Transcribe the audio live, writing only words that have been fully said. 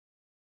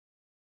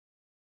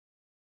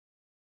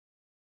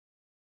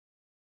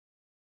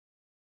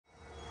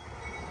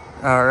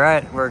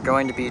Alright, we're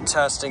going to be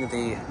testing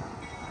the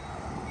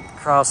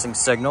crossing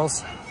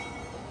signals.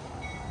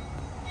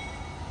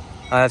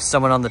 I have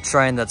someone on the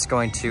train that's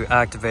going to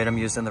activate them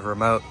using the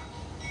remote.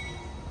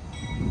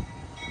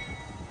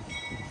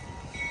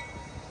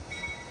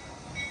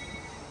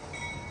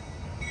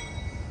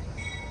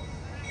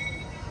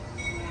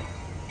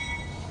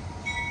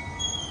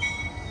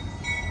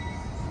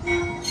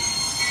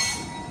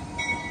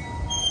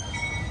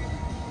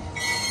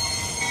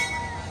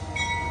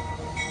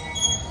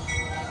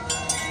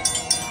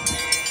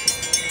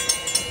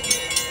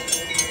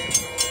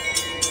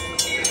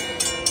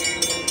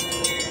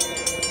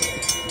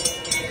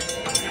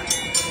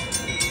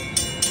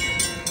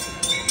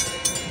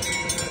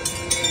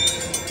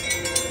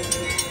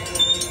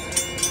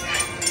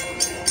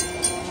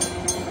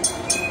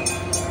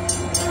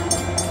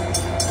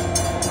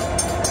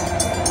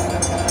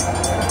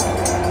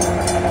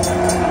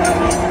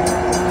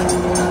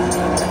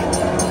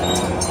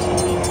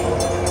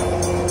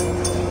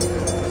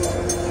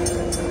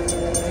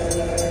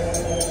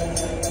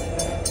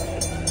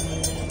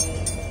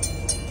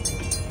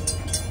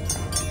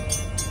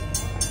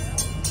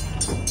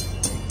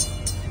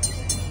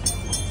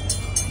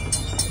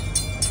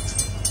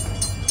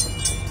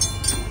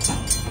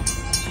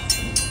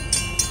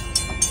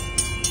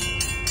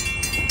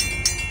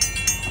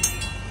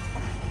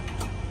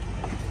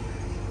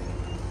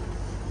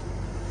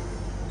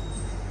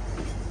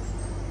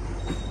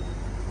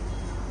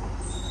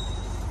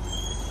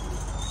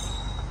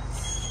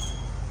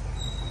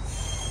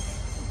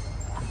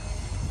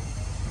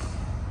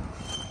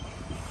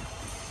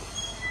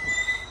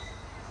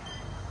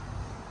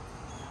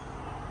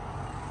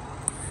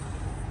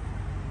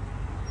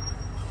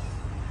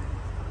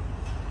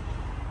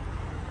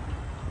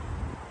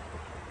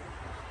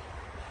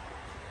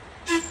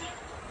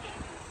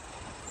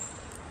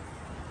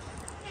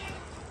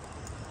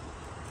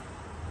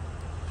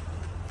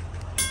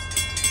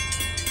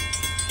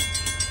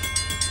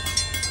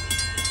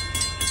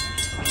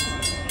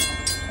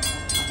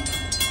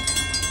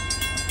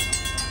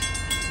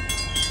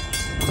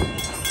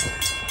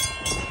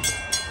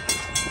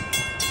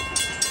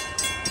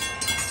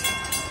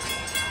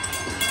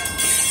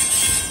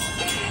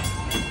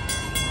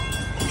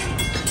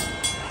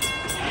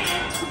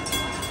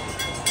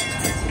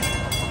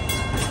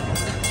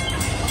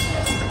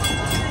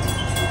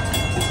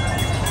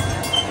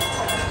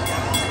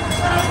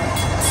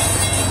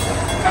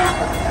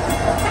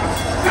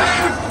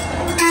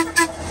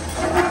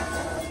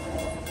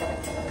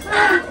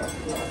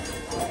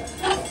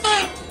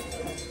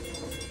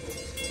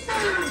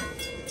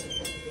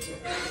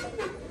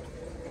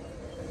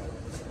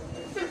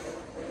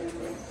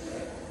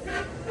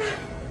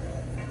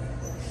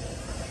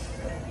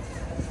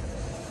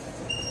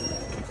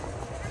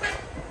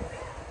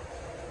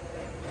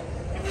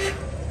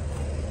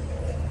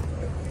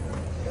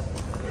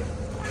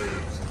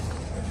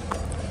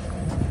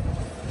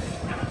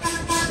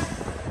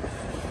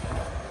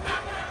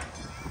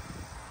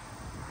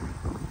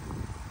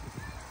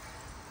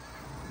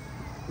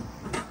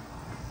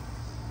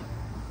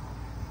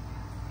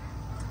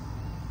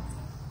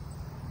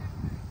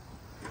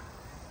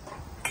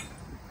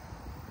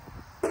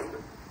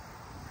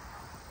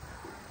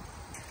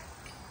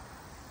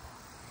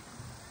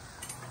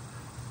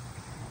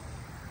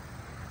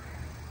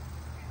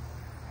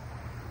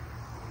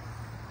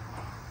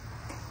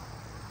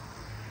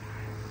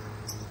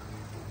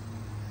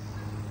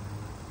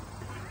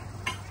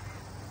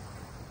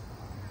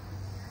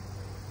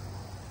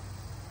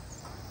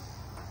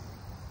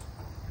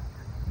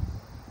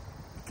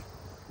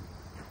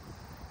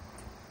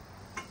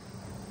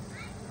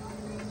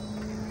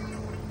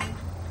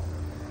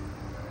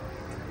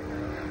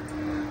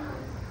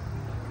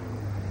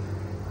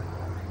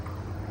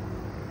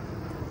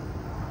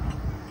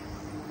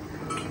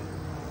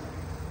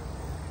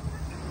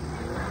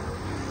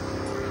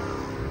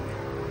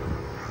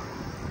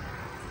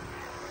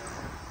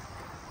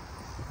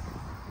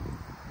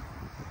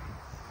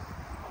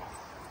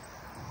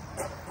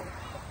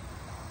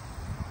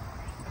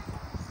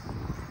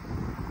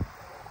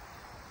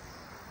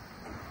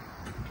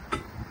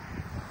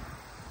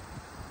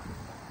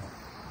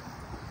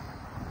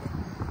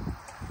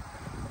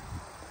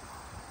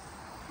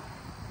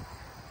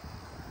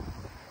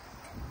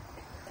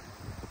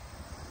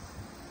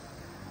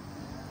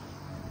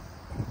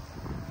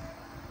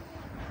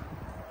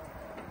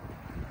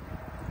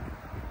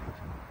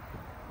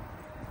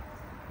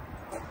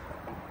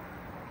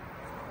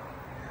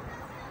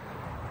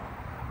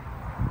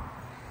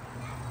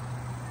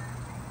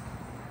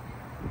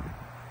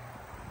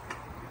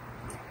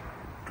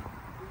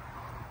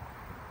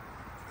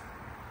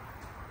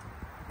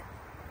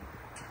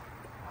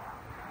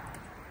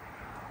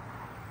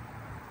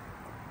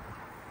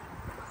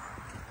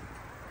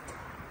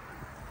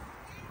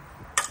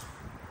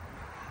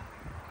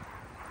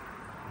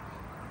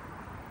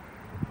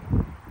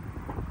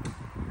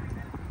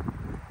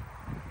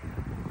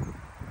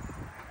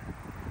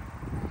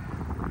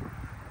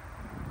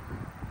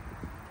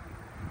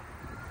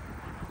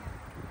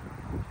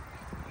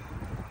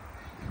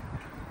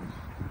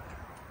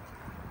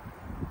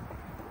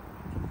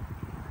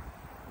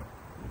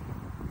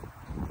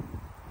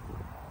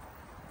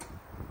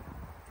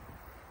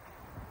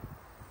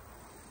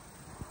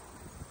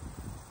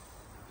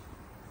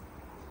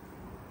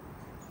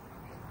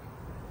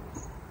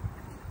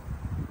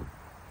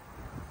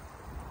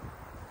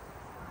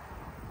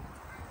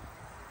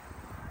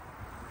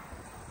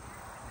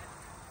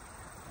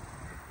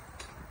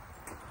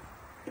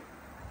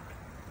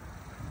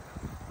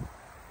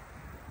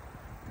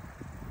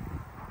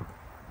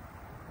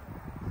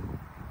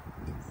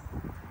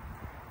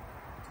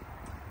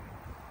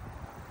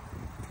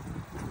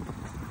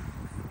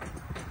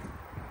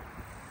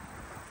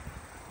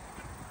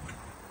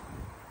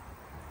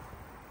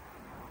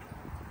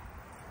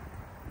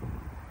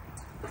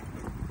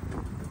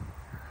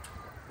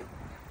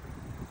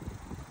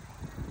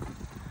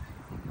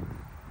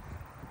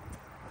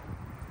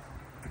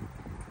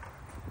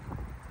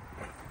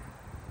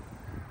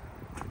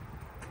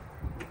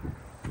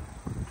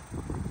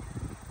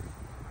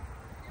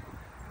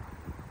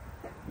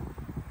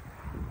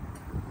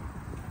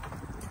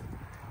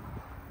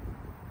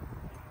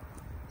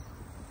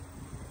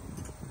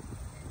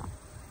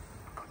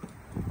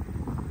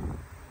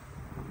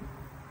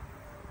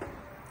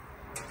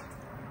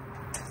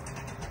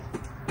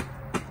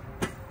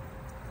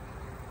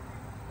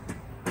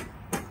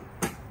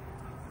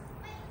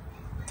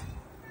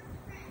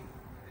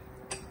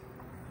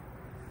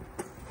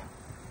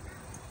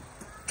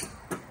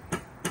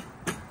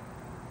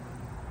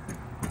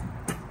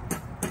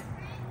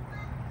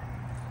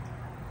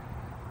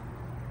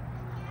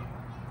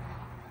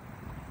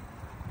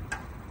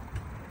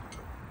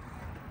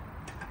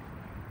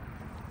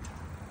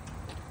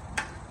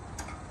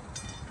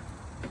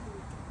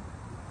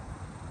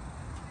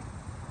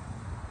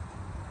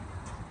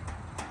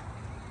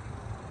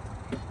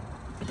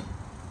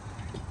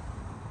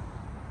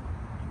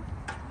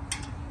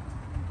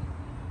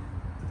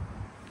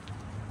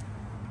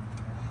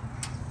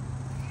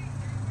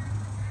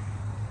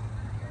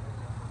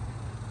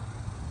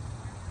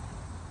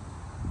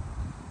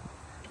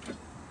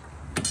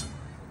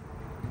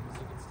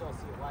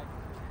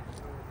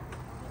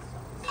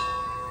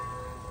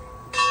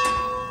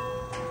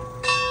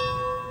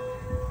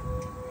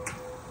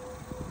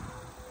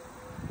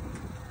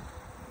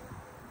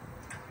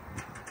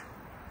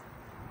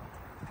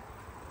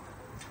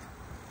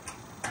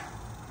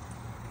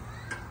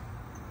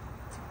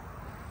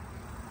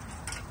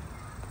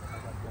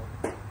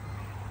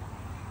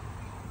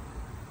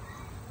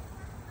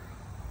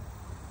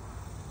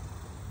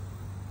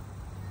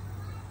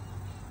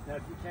 Now,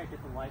 if you can't get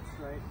the light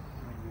straight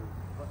when you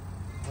push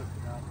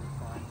it out, you're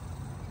fine.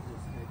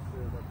 Just make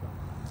sure that the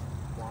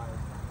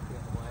wire's not in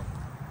the way.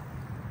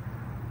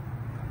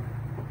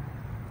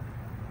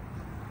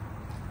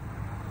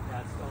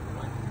 Yeah, it's still in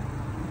the way.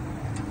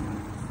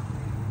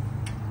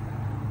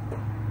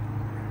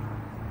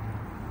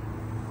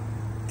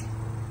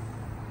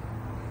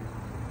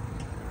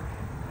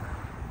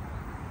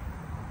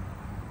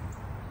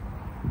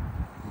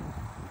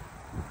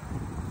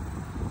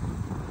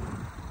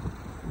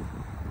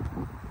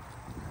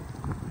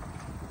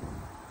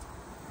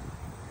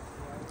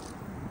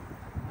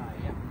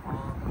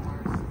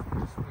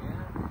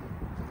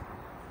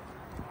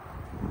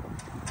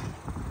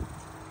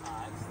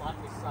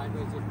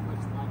 Sideways, just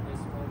push them out this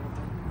way a little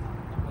bit.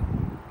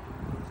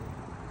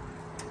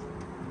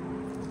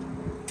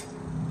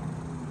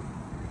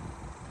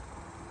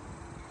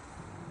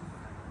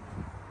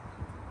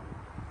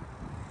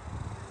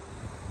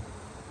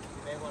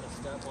 You may want to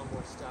step one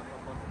more step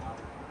up on the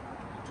ladder.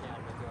 You can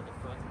with the other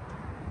foot.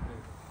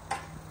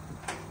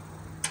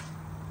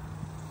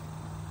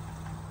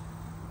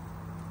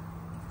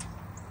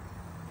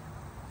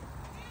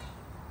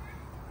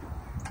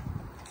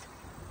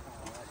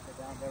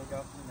 There we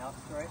go, now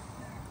straight.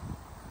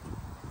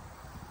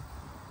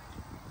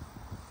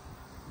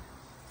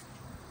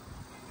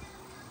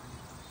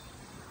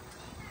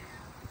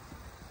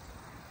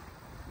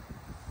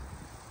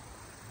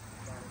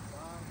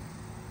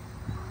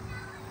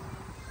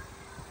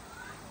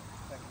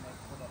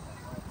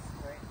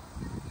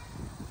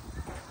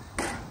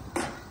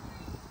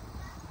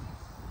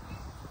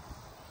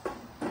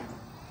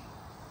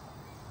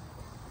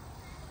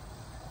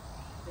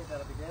 Okay,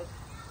 that'll be good.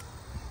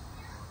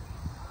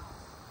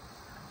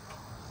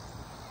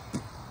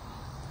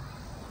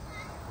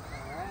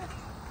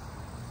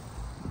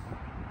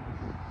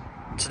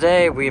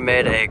 Today we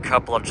made a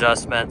couple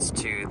adjustments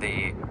to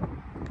the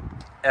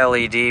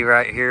LED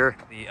right here.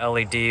 The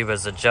LED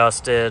was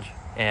adjusted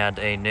and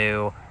a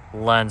new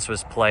lens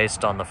was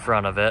placed on the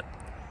front of it,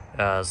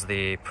 as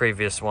the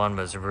previous one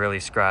was really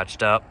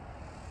scratched up.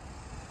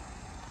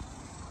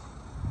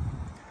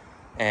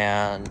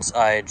 And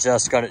I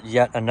just got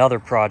yet another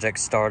project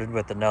started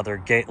with another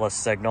gateless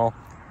signal.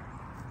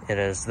 It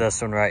is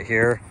this one right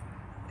here.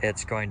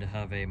 It's going to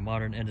have a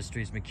Modern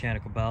Industries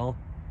mechanical bell.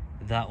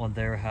 That one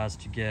there has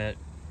to get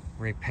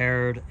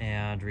repaired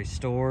and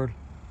restored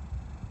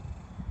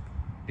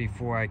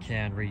before I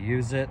can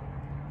reuse it.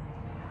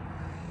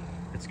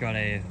 It's got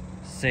a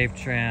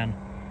SafeTran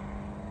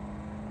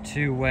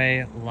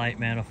two-way light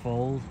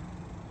manifold.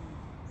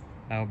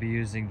 I'll be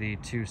using the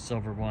two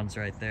silver ones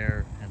right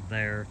there and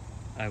there.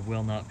 I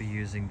will not be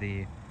using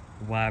the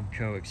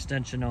Wabco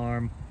extension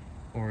arm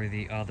or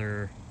the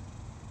other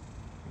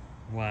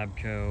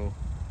Wabco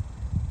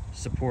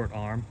support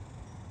arm.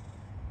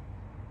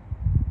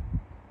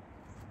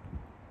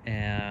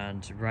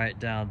 And right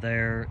down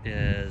there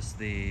is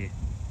the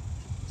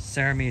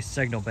Cerami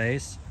signal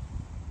base,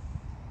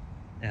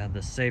 and the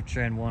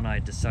SafeTran one I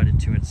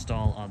decided to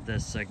install on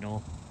this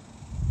signal,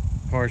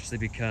 partially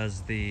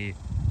because the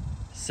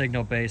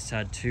signal base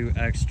had two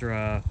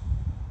extra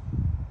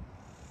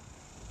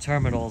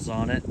terminals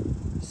on it,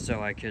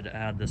 so I could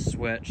add the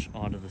switch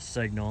onto the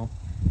signal,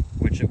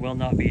 which it will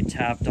not be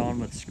tapped on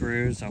with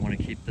screws. I want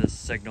to keep this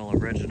signal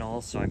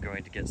original, so I'm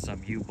going to get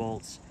some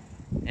U-bolts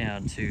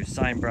and two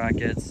sign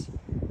brackets,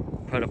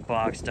 put a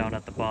box down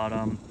at the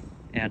bottom,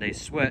 and a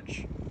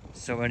switch,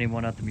 so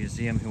anyone at the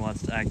museum who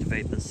wants to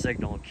activate the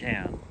signal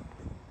can.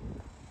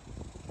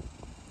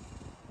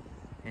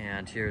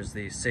 And here's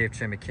the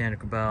SafeTran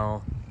mechanical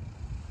bell,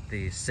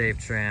 the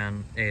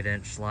SafeTran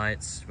 8-inch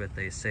lights with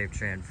a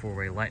SafeTran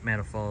 4-way light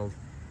manifold,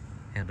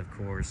 and of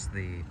course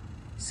the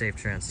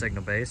SafeTran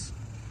signal base.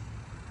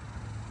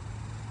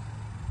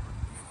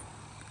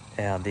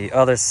 And the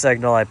other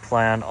signal I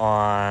plan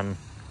on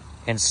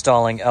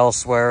installing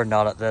elsewhere,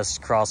 not at this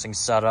crossing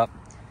setup.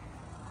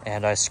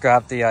 And I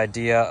scrapped the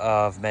idea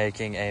of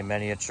making a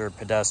miniature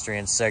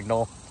pedestrian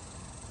signal,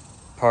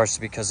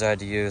 partially because I had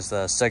to use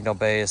the signal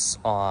base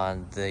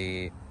on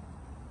the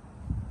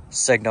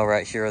signal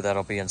right here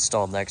that'll be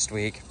installed next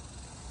week.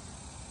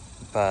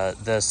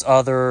 But this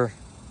other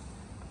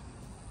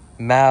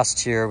mast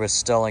here was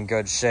still in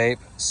good shape,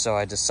 so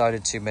I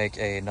decided to make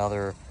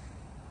another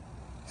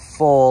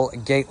full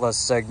gateless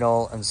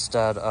signal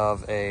instead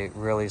of a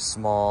really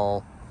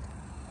small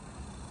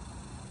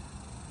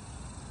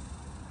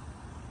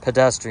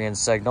pedestrian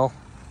signal.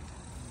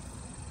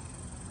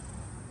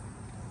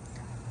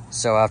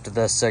 So after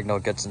this signal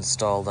gets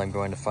installed, I'm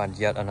going to find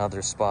yet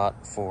another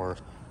spot for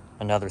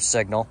another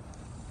signal,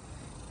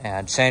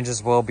 and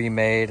changes will be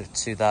made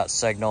to that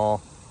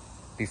signal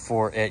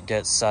before it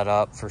gets set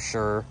up for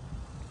sure,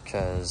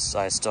 because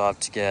I still have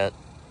to get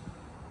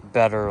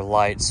better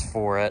lights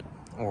for it,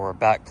 or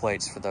back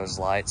plates for those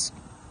lights.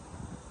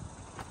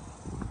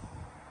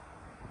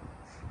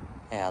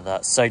 And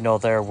that signal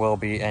there will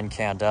be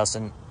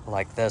incandescent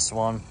like this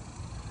one.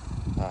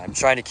 I'm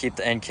trying to keep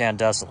the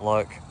incandescent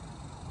look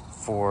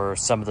for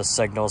some of the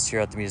signals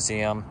here at the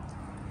museum.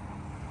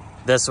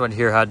 This one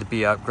here had to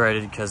be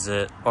upgraded because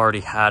it already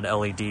had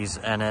LEDs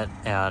in it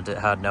and it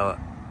had no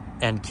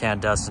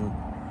incandescent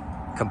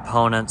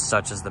components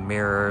such as the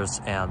mirrors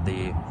and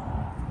the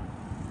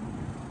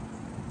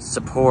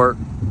support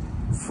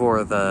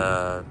for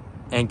the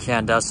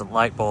incandescent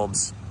light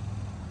bulbs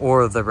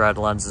or the red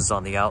lenses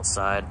on the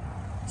outside.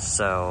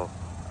 So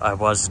I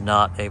was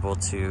not able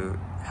to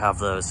have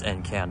those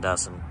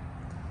incandescent.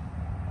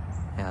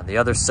 And the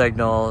other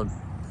signal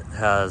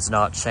has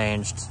not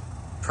changed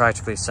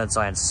practically since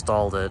I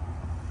installed it.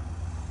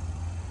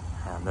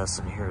 And this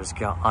one here has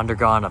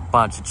undergone a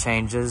bunch of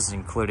changes,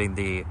 including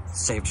the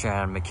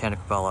SafeTran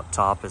mechanical bell up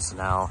top is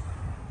now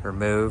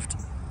removed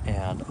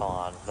and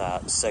on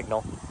that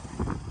signal.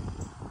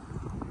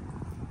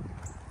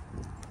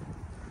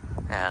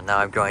 And now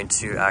I'm going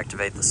to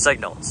activate the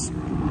signals.